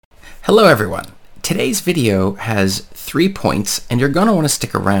Hello everyone. Today's video has 3 points and you're going to want to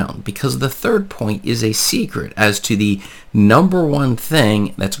stick around because the third point is a secret as to the number one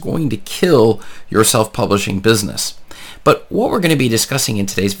thing that's going to kill your self-publishing business. But what we're going to be discussing in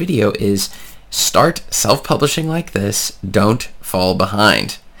today's video is start self-publishing like this, don't fall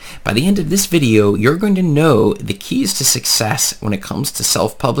behind. By the end of this video, you're going to know the keys to success when it comes to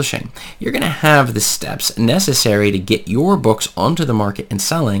self-publishing. You're going to have the steps necessary to get your books onto the market and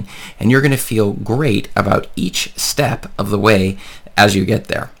selling, and you're going to feel great about each step of the way as you get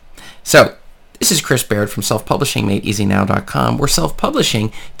there. So, this is Chris Baird from selfpublishingmadeeasynow.com, where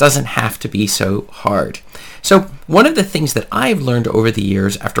self-publishing doesn't have to be so hard. So one of the things that I've learned over the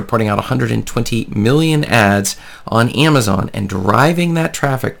years after putting out 120 million ads on Amazon and driving that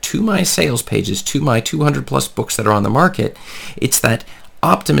traffic to my sales pages, to my 200 plus books that are on the market, it's that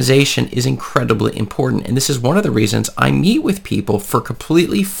optimization is incredibly important. And this is one of the reasons I meet with people for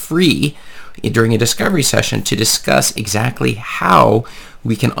completely free during a discovery session to discuss exactly how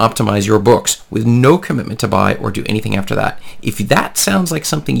we can optimize your books with no commitment to buy or do anything after that. If that sounds like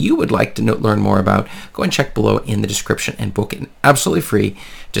something you would like to learn more about, go and check below in the description and book an absolutely free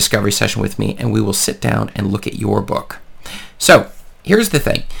discovery session with me, and we will sit down and look at your book. So here's the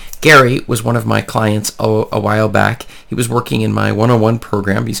thing. Gary was one of my clients a while back. He was working in my one-on-one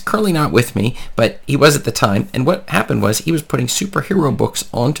program. He's currently not with me, but he was at the time. And what happened was he was putting superhero books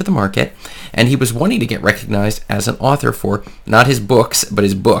onto the market, and he was wanting to get recognized as an author for not his books, but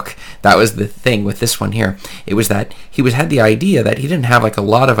his book. That was the thing with this one here. It was that he had the idea that he didn't have like a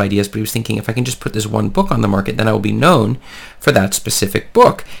lot of ideas, but he was thinking, if I can just put this one book on the market, then I will be known for that specific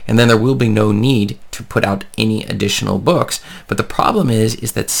book. And then there will be no need to put out any additional books. But the problem is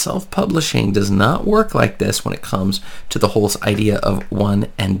that self-publishing does not work like this when it comes to the whole idea of one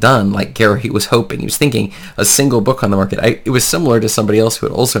and done, like Gary was hoping. He was thinking a single book on the market. It was similar to somebody else who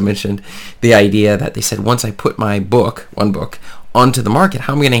had also mentioned the idea that they said, once I put my book, one book, onto the market,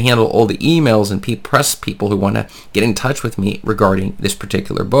 how am I going to handle all the emails and press people who want to get in touch with me regarding this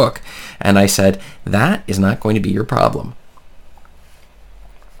particular book? And I said, that is not going to be your problem.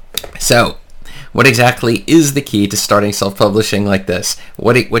 So, what exactly is the key to starting self-publishing like this?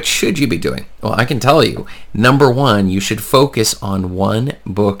 What should you be doing? Well, I can tell you. Number one, you should focus on one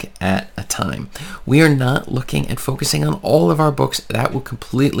book at a time. We are not looking at focusing on all of our books. That will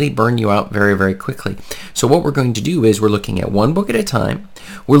completely burn you out very, very quickly. So what we're going to do is we're looking at one book at a time.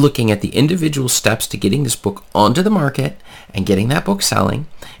 We're looking at the individual steps to getting this book onto the market and getting that book selling.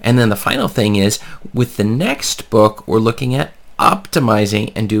 And then the final thing is, with the next book, we're looking at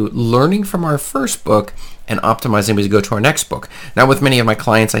optimizing and learning from our first book and optimizing as we go to our next book. Now, with many of my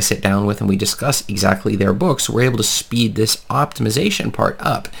clients I sit down with and we discuss exactly their books, we're able to speed this optimization part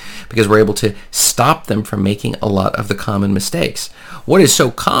up because we're able to stop them from making a lot of the common mistakes. What is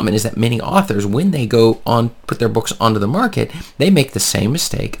so common is that many authors, when they go on, put their books onto the market, they make the same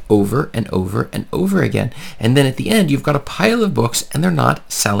mistake over and over and over again. And then at the end, you've got a pile of books and they're not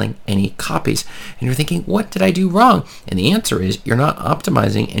selling any copies. And you're thinking, what did I do wrong? And the answer is you're not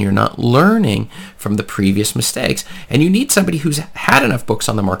optimizing and you're not learning from the previous mistakes. And you need somebody who's had enough books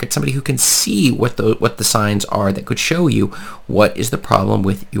on the market, somebody who can see what the signs are that could show you what is the problem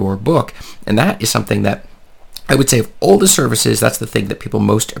with your book. And that is something that I would say of all the services, that's the thing that people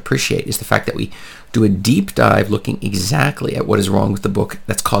most appreciate, is the fact that we do a deep dive looking exactly at what is wrong with the book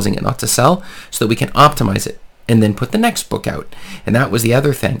that's causing it not to sell so that we can optimize it and then put the next book out. And that was the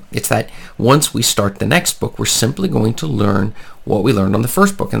other thing. It's that once we start the next book, we're simply going to learn what we learned on the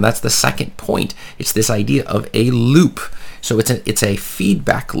first book. And that's the second point. It's this idea of a loop. So it's a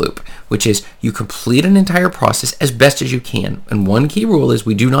feedback loop, which is you complete an entire process as best as you can. And one key rule is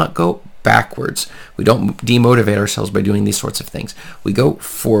we do not go backwards. We don't demotivate ourselves by doing these sorts of things. We go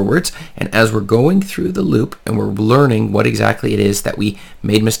forwards, and as we're going through the loop and we're learning what exactly it is that we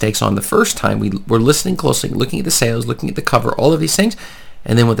made mistakes on the first time, we're listening closely, looking at the sales, looking at the cover, all of these things,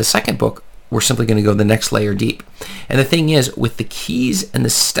 and then with the second book, we're simply going to go the next layer deep. And the thing is, with the keys and the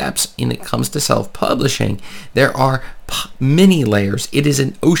steps when it comes to self-publishing, there are many layers. It is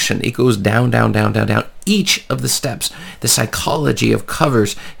an ocean. It goes down, down, down, down, down. Each of the steps, the psychology of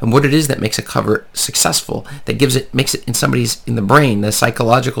covers and what it is that makes a cover successful, that makes it in the brain, the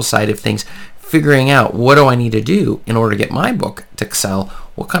psychological side of things, figuring out what do I need to do in order to get my book to sell.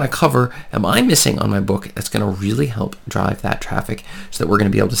 What kind of cover am I missing on my book that's going to really help drive that traffic so that we're going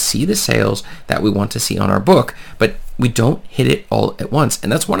to be able to see the sales that we want to see on our book, but we don't hit it all at once.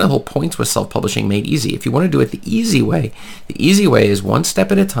 And that's one of the whole points with self-publishing made easy. If you want to do it the easy way is one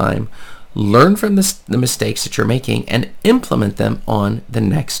step at a time, learn from the mistakes that you're making and implement them on the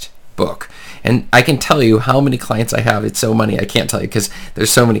next book. book. And I can tell you how many clients I have. It's so many. I can't tell you because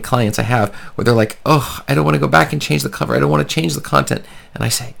there's so many clients I have where they're like, oh, I don't want to go back and change the cover. I don't want to change the content. And I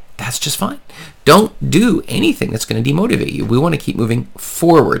say, that's just fine. Don't do anything that's going to demotivate you. We want to keep moving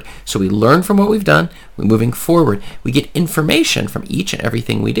forward. So we learn from what we've done. We're moving forward. We get information from each and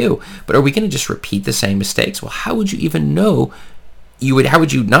everything we do. But are we going to just repeat the same mistakes? Well, how would you even know? How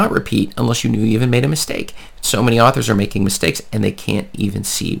would you not repeat unless you knew you even made a mistake? So many authors are making mistakes and they can't even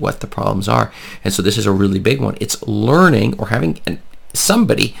see what the problems are. And so this is a really big one. It's learning or having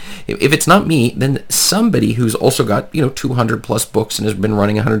somebody, if it's not me, then somebody who's also got 200 plus books and has been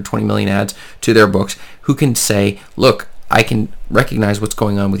running 120 million ads to their books, who can say, look, I can recognize what's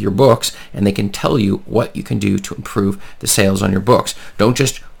going on with your books, and they can tell you what you can do to improve the sales on your books. Don't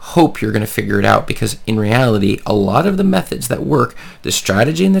just hope you're going to figure it out, because in reality, a lot of the methods that work, the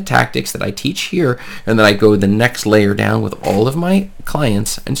strategy and the tactics that I teach here and that I go the next layer down with all of my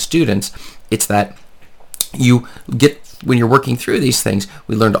clients and students, it's that you get, when you're working through these things,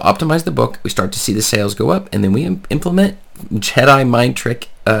 we learn to optimize the book, we start to see the sales go up, and then we implement Jedi mind trick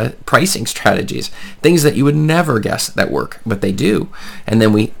pricing strategies, things that you would never guess that work, but they do. And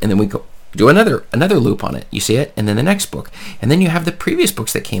then we go do another loop on it. You see it, and then the next book, and then you have the previous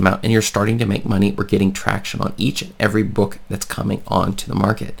books that came out, and you're starting to make money. We're getting traction on each and every book that's coming onto the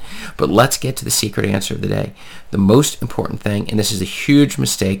market. But let's get to the secret answer of the day. The most important thing, and this is a huge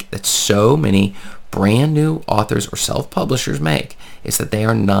mistake that so many brand new authors or self-publishers make, is that they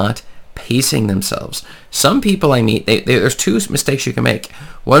are not pacing themselves. Some people I meet, there's two mistakes you can make.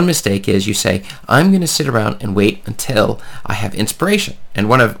 One mistake is you say, I'm going to sit around and wait until I have inspiration. And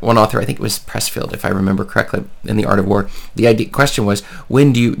one author, I think it was Pressfield, if I remember correctly, in The Art of War, the question was,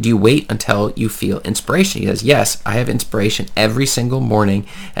 when do you wait until you feel inspiration? He says, yes, I have inspiration every single morning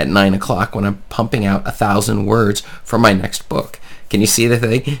at 9 o'clock when I'm pumping out 1,000 words for my next book. Can you see the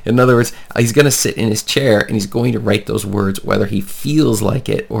thing? In other words, he's going to sit in his chair and he's going to write those words whether he feels like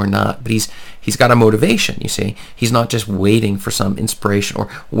it or not. But he's got a motivation, you see. He's not just waiting for some inspiration or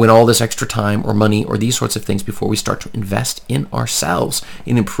win all this extra time or money or these sorts of things before we start to invest in ourselves,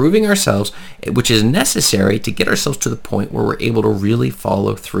 in improving ourselves, which is necessary to get ourselves to the point where we're able to really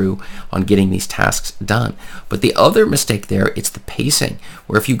follow through on getting these tasks done. But the other mistake there, it's the pacing,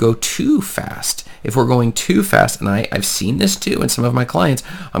 where if you go too fast, if we're going too fast, and I've seen this too in some of my clients,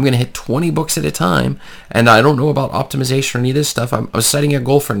 I'm going to hit 20 books at a time, and I don't know about optimization or any of this stuff. I'm setting a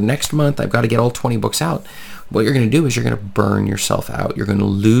goal for next month. I've got to get all 20 books out. What you're going to do is you're going to burn yourself out. You're going to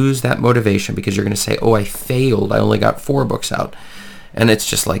lose that motivation because you're going to say, oh, I failed. I only got 4 books out. And it's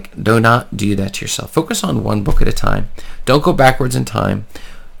just like, do not do that to yourself. Focus on one book at a time. Don't go backwards in time.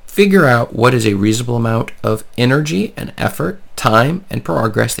 Figure out what is a reasonable amount of energy and effort, time, and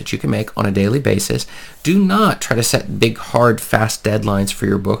progress that you can make on a daily basis. Do not try to set big, hard, fast deadlines for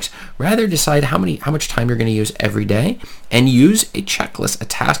your books. Rather, decide how much time you're going to use every day, and use a checklist, a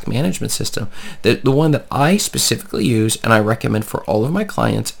task management system. The one that I specifically use and I recommend for all of my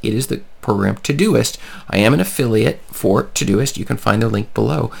clients, it is the program Todoist. I am an affiliate for Todoist. You can find the link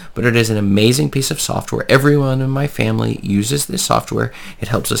below, but it is an amazing piece of software. Everyone in my family uses this software. It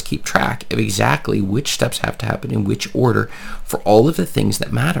helps us keep track of exactly which steps have to happen in which order for all of the things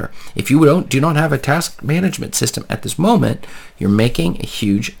that matter. If you do not have a task management system at this moment, you're making a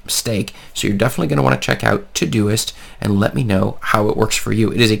huge mistake. So you're definitely going to want to check out Todoist and let me know how it works for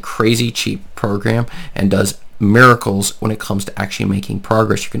you. It is a crazy cheap program and does miracles when it comes to actually making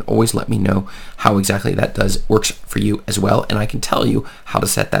progress. You can always let me know how exactly that works for you as well, and I can tell you how to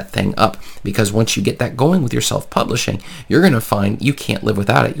set that thing up, because once you get that going with your self-publishing, you're going to find you can't live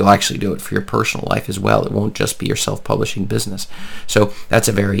without it. You'll actually do it for your personal life as well. It won't just be your self-publishing business. So that's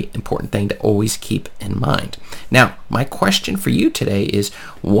a very important thing to always keep in mind. Now, my question for you today is,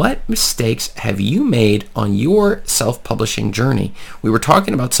 what mistakes have you made on your self-publishing journey? We were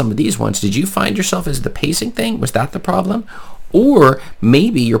talking about some of these ones. Did you find yourself as the pacing thing? Was that the problem? Or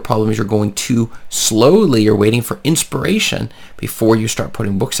maybe your problem is you're going too slowly. You're waiting for inspiration before you start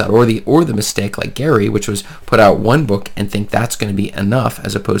putting books out. Or the mistake like Gary, which was put out one book and think that's going to be enough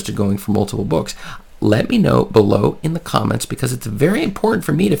as opposed to going for multiple books. Let me know below in the comments, because it's very important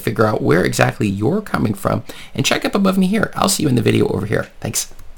for me to figure out where exactly you're coming from. And check up above me here. I'll see you in the video over here. Thanks.